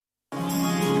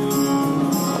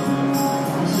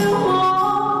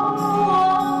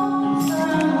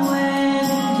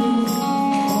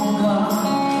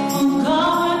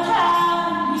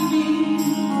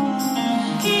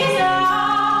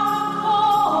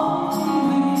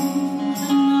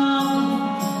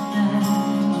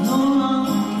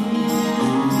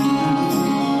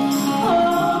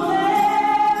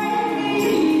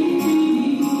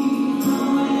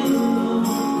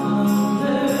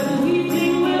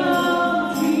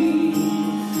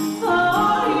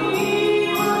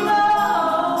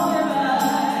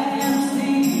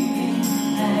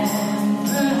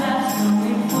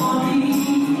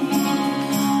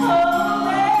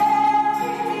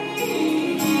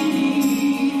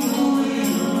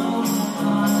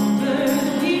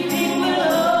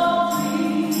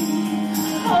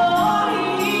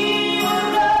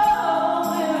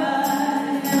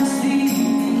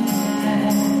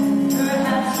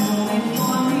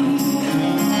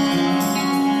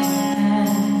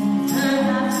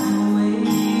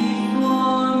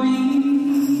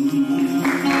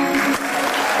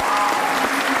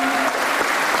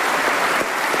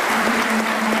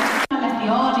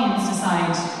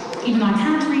even though I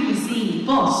can't really see,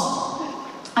 but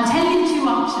I'll tell you two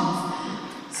options.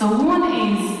 So one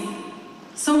is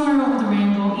Somewhere Over the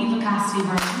Rainbow, Eva Cassidy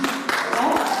version.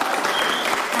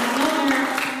 And the other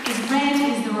is Red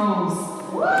is the Rose.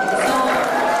 So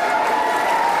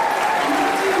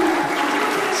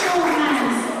show of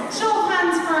hands. Show of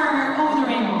hands for Over the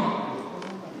Rainbow.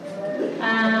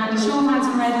 And show of hands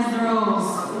for Red is the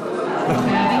Rose.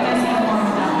 Okay, I think I see more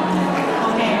of that one.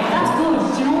 Okay, that's good.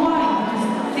 Do you know why? Because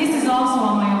this is also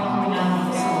on my upcoming album,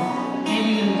 so maybe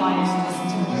you'll buy it and listen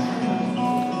to it.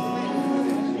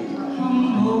 Come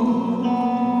over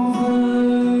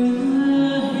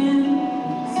the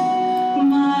hills,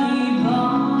 my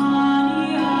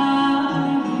body I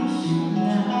wish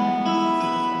now.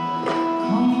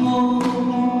 Come over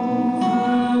the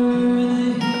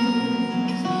hills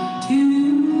to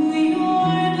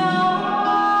your darling.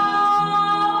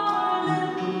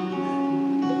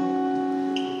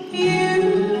 You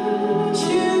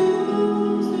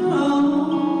choose the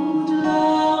road,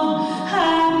 love,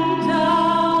 and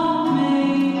I'll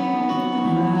make the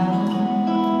ground.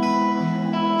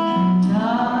 And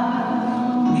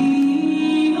I'll be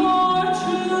your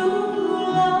true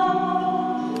love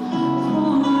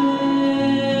forever.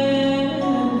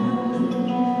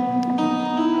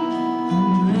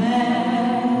 And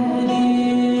red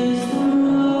is the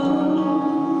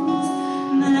rose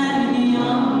that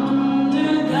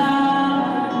yonder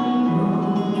garden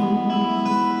grows.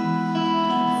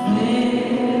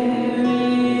 Fair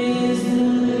is the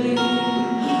lily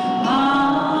of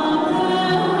the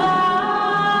valley.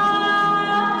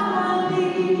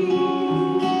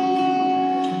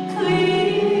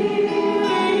 Clear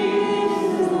is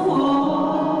the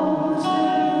water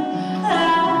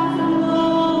that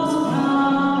flows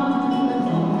from the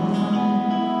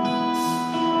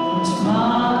But my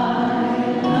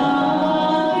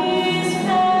love is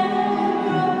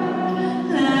fairer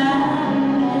than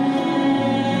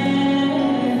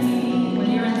any. Well,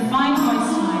 you're in fine voice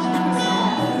tonight,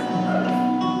 Roscommon.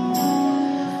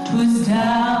 'Twas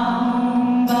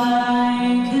down by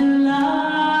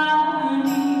Killarney's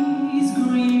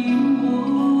green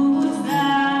woods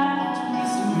that we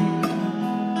strayed.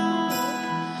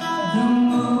 The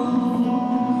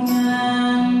moon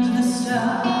and the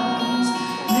stars,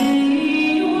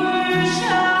 they were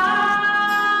shining.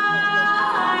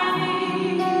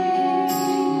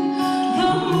 The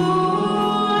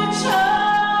moon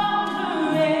shone her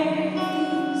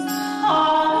rays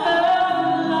on her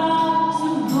locks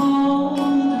of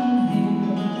golden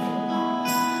hair,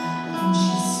 and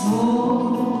she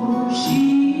swore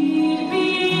she'd be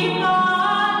my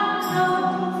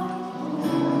love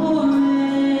forever.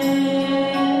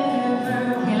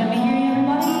 Okay, let me hear you,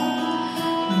 everybody.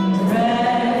 And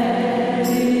red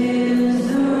is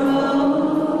the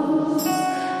rose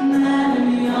that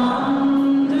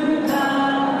yonder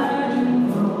garden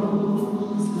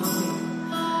grows.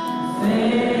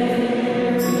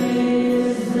 Fair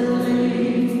is the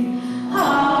lily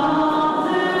of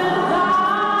the valley.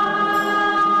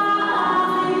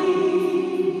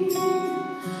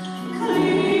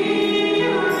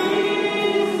 Clear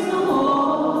is the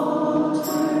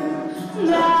water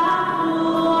that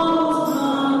flows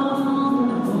from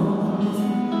the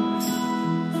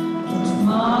But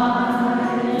my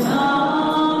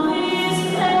love is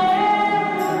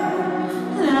fairer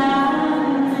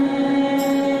than any.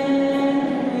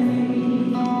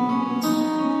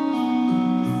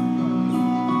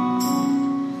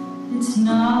 It's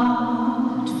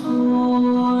not for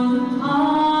the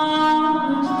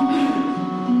party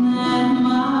that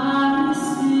my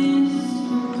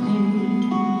sister pays.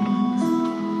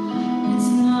 It's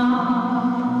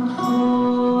not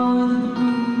for the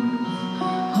grief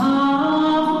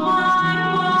of my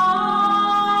mother.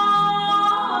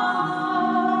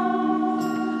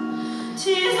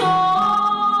 'Tis all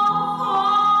for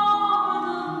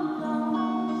the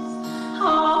loss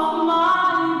of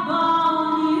my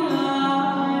bonny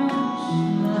Irish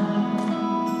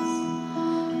lass.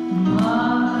 My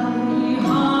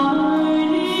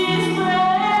heart is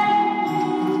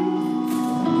breaking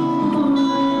forever.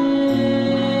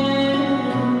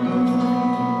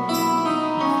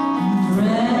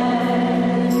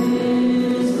 Red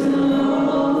is the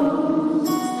rose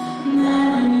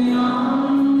that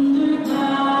yonder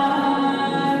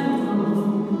garden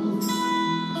grows.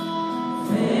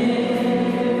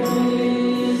 Fair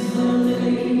is the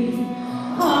lily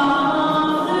of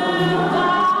the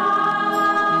valley.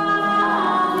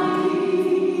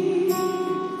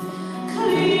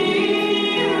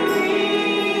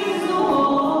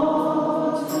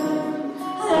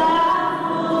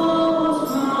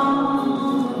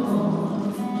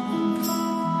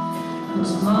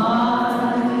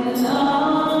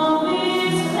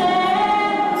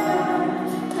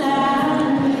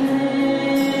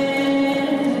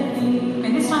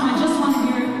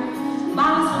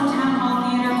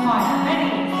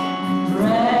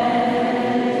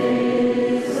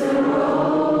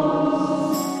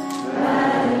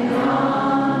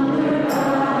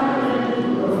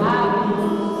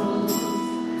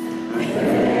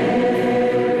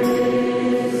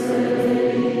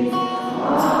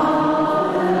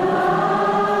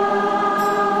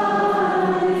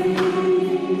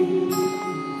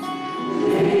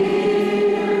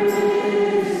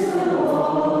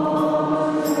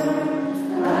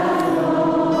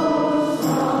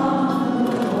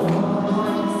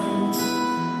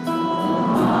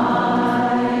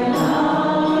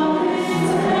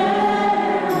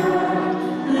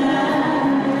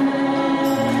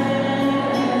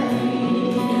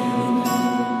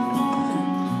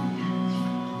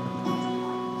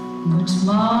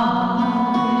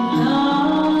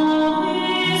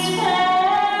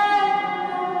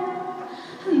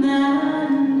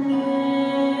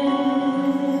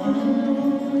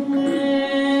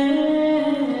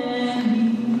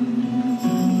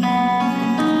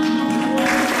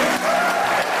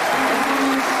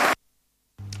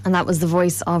 And that was the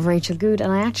voice of Rachel Goode.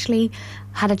 And I actually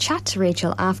had a chat to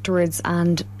Rachel afterwards,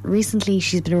 and recently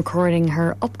she's been recording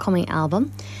her upcoming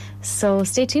album. So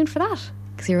stay tuned for that,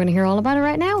 because you're going to hear all about it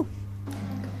right now.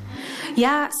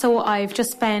 Yeah, so I've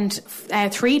just spent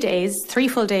 3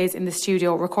 full days in the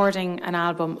studio recording an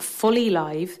album fully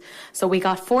live. So we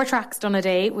got 4 tracks done a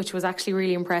day, which was actually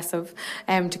really impressive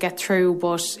to get through.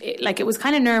 But it was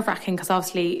kind of nerve-wracking, because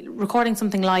obviously recording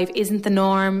something live isn't the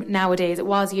norm nowadays. It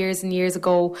was years and years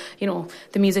ago. You know,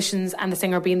 the musicians and the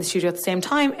singer be in the studio at the same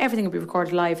time. Everything would be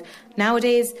recorded live.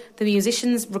 Nowadays, the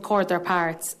musicians record their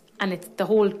parts, and it's the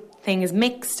whole thing is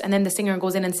mixed, and then the singer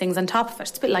goes in and sings on top of it.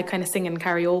 It's a bit like kind of singing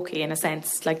karaoke in a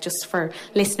sense, like just for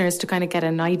listeners to kind of get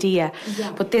an idea.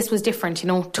 Yeah. But this was different, you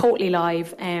know, totally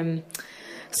live.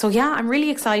 So yeah, I'm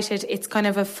really excited. It's kind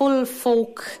of a full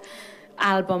folk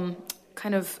album.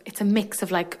 Kind of, it's a mix of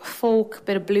like folk,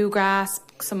 bit of bluegrass,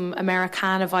 some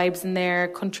Americana vibes in there,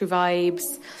 country vibes,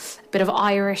 a bit of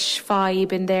Irish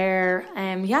vibe in there.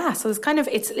 Yeah, so it's kind of,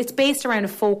 it's based around a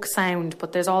folk sound,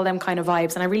 but there's all them kind of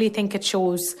vibes, and I really think it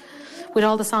shows, with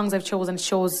all the songs I've chosen, it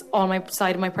shows all my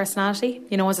side of my personality,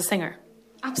 you know, as a singer.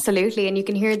 Absolutely, and you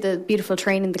can hear the beautiful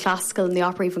training, the classical and the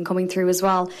opera even coming through as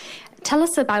well. Tell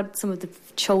us about some of the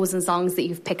chosen songs that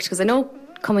you've picked, because I know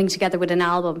coming together with an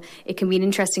album, it can be an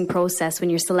interesting process when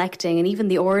you're selecting, and even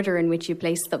the order in which you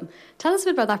place them. Tell us a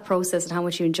bit about that process and how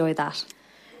much you enjoy that.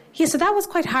 Yeah, so that was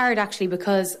quite hard actually,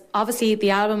 because obviously the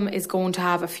album is going to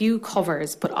have a few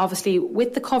covers, but obviously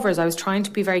with the covers I was trying to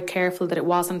be very careful that it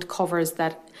wasn't covers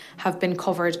that have been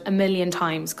covered a million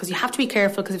times, because you have to be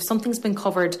careful, because if something's been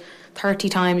covered 30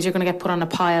 times you're going to get put on a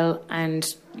pile, and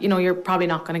you know, you're probably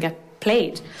not going to get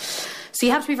played. So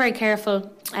you have to be very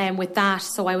careful with that.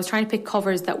 So I was trying to pick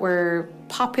covers that were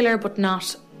popular but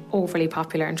not overly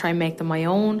popular, and try and make them my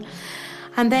own.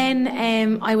 And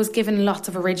then I was given lots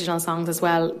of original songs as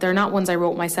well. They're not ones I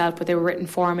wrote myself, but they were written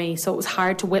for me, so it was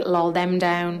hard to whittle all them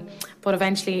down. But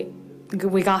eventually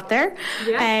we got there.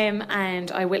 Yeah.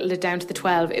 And I whittled it down to the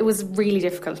 12. It was really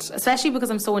difficult, especially because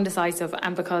I'm so indecisive,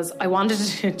 and because I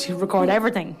wanted to record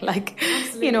everything, like,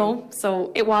 absolutely, you know,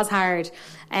 so it was hard.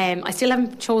 I still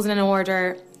haven't chosen an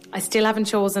order. I still haven't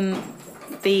chosen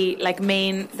the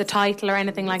title or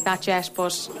anything like that yet,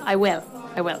 but I will.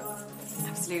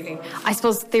 Absolutely. I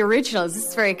suppose the originals, this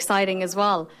is very exciting as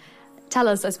well. Tell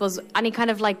us, I suppose, any kind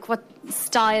of like, what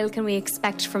style can we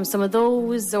expect from some of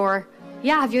those, or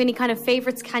yeah, have you any kind of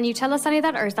favourites? Can you tell us any of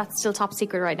that, or is that still top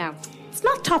secret right now? It's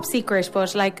not top secret,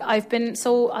 but like I'll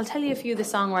tell you a few of the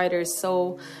songwriters.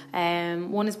 So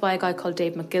one is by a guy called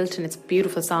Dave McGilton. It's a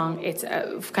beautiful song. It's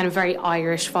a kind of very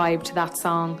Irish vibe to that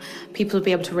song. People will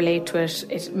be able to relate to it.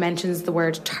 It mentions the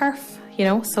word turf, you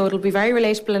know, so it'll be very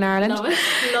relatable in Ireland.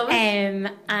 Love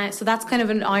it. So that's kind of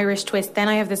an Irish twist. Then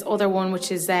I have this other one, which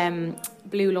is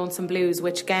Blue Lonesome Blues,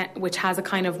 which has a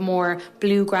kind of more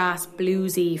bluegrass,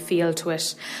 bluesy feel to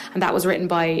it, and that was written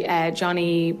by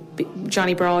Johnny B.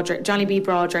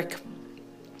 Broderick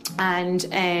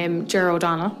and Ger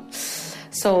O'Donnell.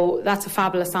 So that's a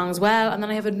fabulous song as well. And then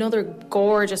I have another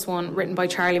gorgeous one written by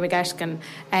Charlie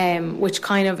McGettigan, which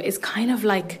is kind of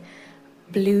like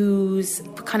blues,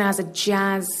 but kind of has a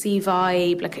jazzy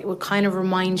vibe. Like, it would kind of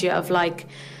remind you of like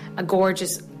a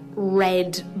gorgeous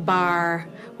red bar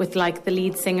with like the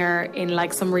lead singer in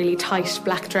like some really tight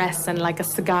black dress and like a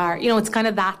cigar. You know, it's kind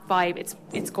of that vibe.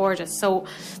 It's gorgeous. So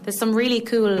there's some really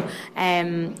cool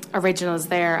originals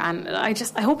there, and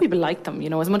I hope people like them, you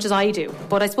know, as much as I do.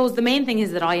 But I suppose the main thing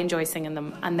is that I enjoy singing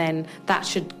them, and then that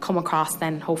should come across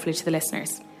then hopefully to the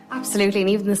listeners. Absolutely, and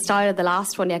even the style of the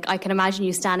last one, I can imagine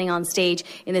you standing on stage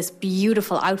in this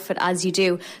beautiful outfit as you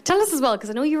do. Tell us as well, because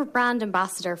I know you're a brand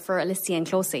ambassador for Alicia and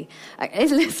Chloe.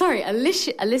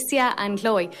 Alicia and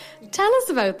Chloe. Tell us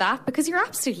about that, because you're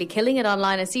absolutely killing it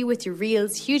online. I see you with your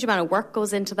reels, huge amount of work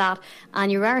goes into that,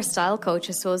 and you are a style coach,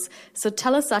 I suppose. So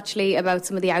tell us actually about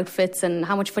some of the outfits and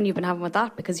how much fun you've been having with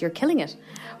that, because you're killing it.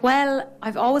 Well,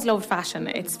 I've always loved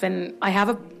fashion. I have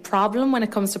a problem when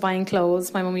it comes to buying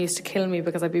clothes. My mum used to kill me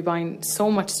because I'd be buying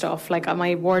so much stuff. Like,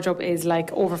 my wardrobe is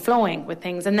like overflowing with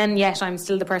things, and then yet I'm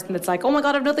still the person that's like, oh my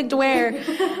god, I've nothing to wear.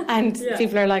 And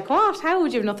people are like, what? How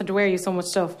would you have nothing to wear? You have so much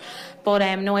stuff. But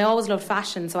no, I always loved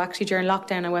fashion. So actually during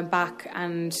lockdown I went back,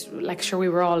 and like, sure, we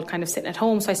were all kind of sitting at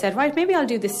home, so I said, right, maybe I'll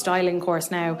do this styling course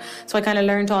now. So I kind of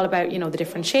learned all about, you know, the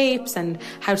different shapes and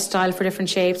how to style for different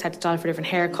shapes, how to style for different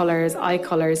hair colours, eye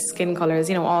colours, skin colours,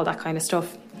 you know, all that kind of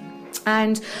stuff.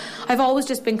 And I've always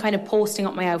just been kind of posting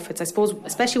up my outfits. I suppose,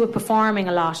 especially with performing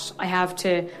a lot, I have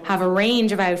to have a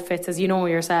range of outfits, as you know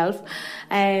yourself.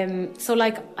 So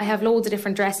like, I have loads of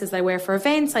different dresses that I wear for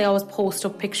events. I always post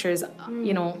up pictures,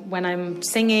 you know, when I'm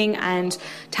singing and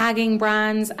tagging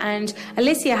brands. And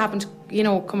Alicia happened to, you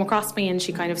know, come across me, and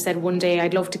she kind of said one day,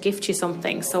 I'd love to gift you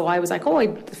something. So I was like,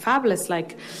 oh, fabulous,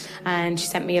 like. And she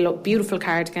sent me a beautiful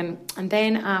cardigan. And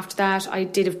then after that, I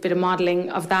did a bit of modelling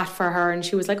of that for her, and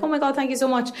she was like, oh my god, thank you so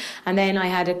much. And then I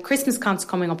had a Christmas concert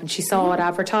coming up, and she saw it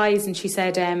advertised, and she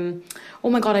said, oh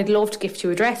my god, I'd love to gift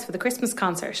you a dress for the Christmas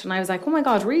concert. And I was like, oh my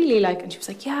god, really? Like, and she was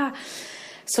like, yeah.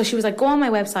 So she was like, go on my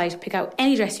website, pick out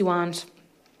any dress you want.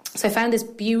 So I found this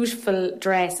beautiful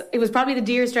dress. It was probably the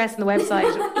dearest dress on the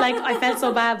website. Like, I felt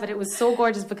so bad, but it was so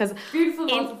gorgeous because beautiful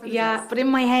model for the dress. But in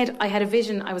my head I had a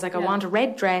vision. I was like, I want a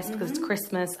red dress because it's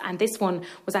Christmas, and this one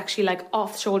was actually like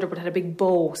off the shoulder but had a big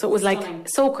bow, so it was like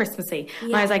so Christmassy.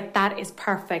 And I was like, that is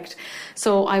perfect.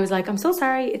 So I was like, I'm so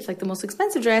sorry, it's like the most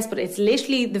expensive dress, but it's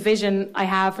literally the vision I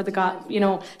have for the god, you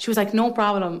know. She was like, no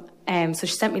problem. So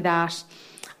she sent me that.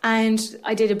 And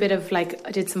I did a bit of like, I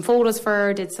did some photos for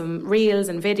her, did some reels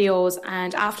and videos.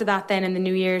 And after that then in the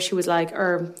new year, she was like,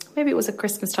 or maybe it was at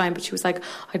Christmas time, but she was like,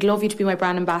 I'd love you to be my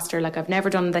brand ambassador. Like, I've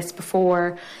never done this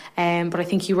before, but I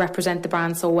think you represent the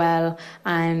brand so well.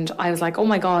 And I was like, oh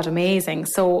my God, amazing.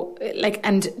 So like,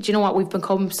 and do you know what? We've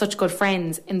become such good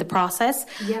friends in the process.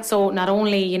 Yeah. So not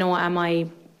only, you know,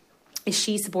 is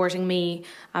she supporting me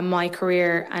and my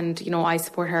career, and you know, I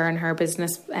support her and her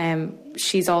business,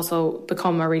 she's also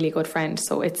become a really good friend.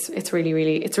 So it's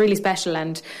really special,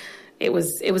 and it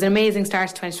was an amazing start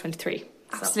to 2023.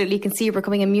 Absolutely, you can see you're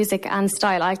becoming a music and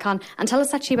style icon. And tell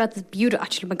us actually about this beautiful,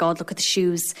 actually, oh my God, look at the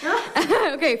shoes.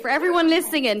 Okay, for everyone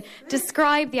listening in,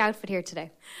 describe the outfit here today.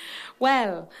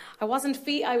 Well, I wasn't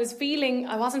feeling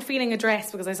a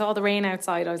dress because I saw the rain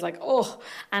outside. I was like, oh,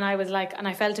 and I was like, and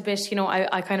I felt a bit, you know,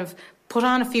 I kind of put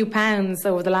on a few pounds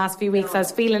over the last few weeks. I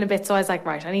was feeling a bit, so I was like,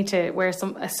 right, I need to wear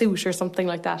a suit or something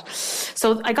like that.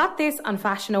 So I got this on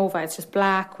Fashion Nova. It's just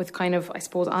black with kind of, I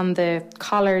suppose, on the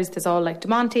collars there's all like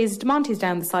diamantes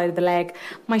down the side of the leg.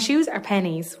 My shoes are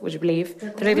pennies, would you believe?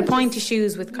 They're little pointy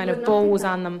shoes with kind of bows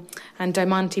on them, and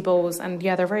diamante bows, and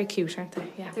yeah, they're very cute, aren't they?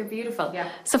 Yeah, they're beautiful. Yeah.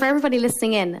 So for everybody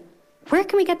listening in, where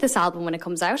can we get this album when it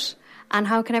comes out? And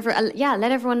how can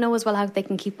let everyone know as well how they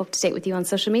can keep up to date with you on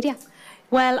social media?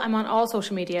 Well, I'm on all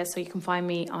social media, so you can find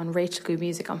me on Rachel Goode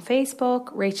Music on Facebook,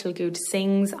 Rachel Goode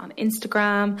Sings on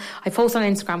Instagram. I post on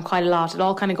Instagram quite a lot. It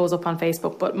all kind of goes up on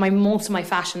Facebook, but most of my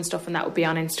fashion stuff and that would be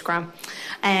on Instagram.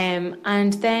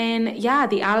 And then, yeah,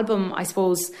 the album, I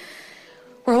suppose,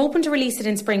 we're hoping to release it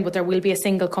in spring, but there will be a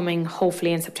single coming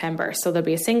hopefully in September. So there'll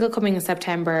be a single coming in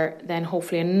September, then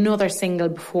hopefully another single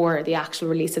before the actual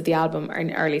release of the album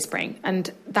in early spring.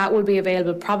 And that will be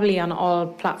available probably on all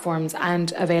platforms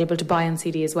and available to buy on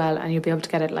CD as well. And you'll be able to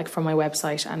get it like from my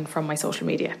website and from my social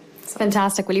media. So.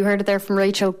 Fantastic. Well, you heard it there from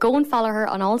Rachel. Go and follow her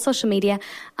on all social media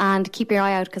and keep your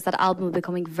eye out because that album will be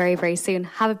coming very, very soon.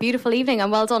 Have a beautiful evening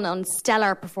and well done on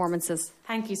stellar performances.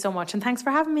 Thank you so much, and thanks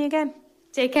for having me again.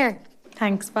 Take care.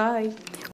 Thanks, bye.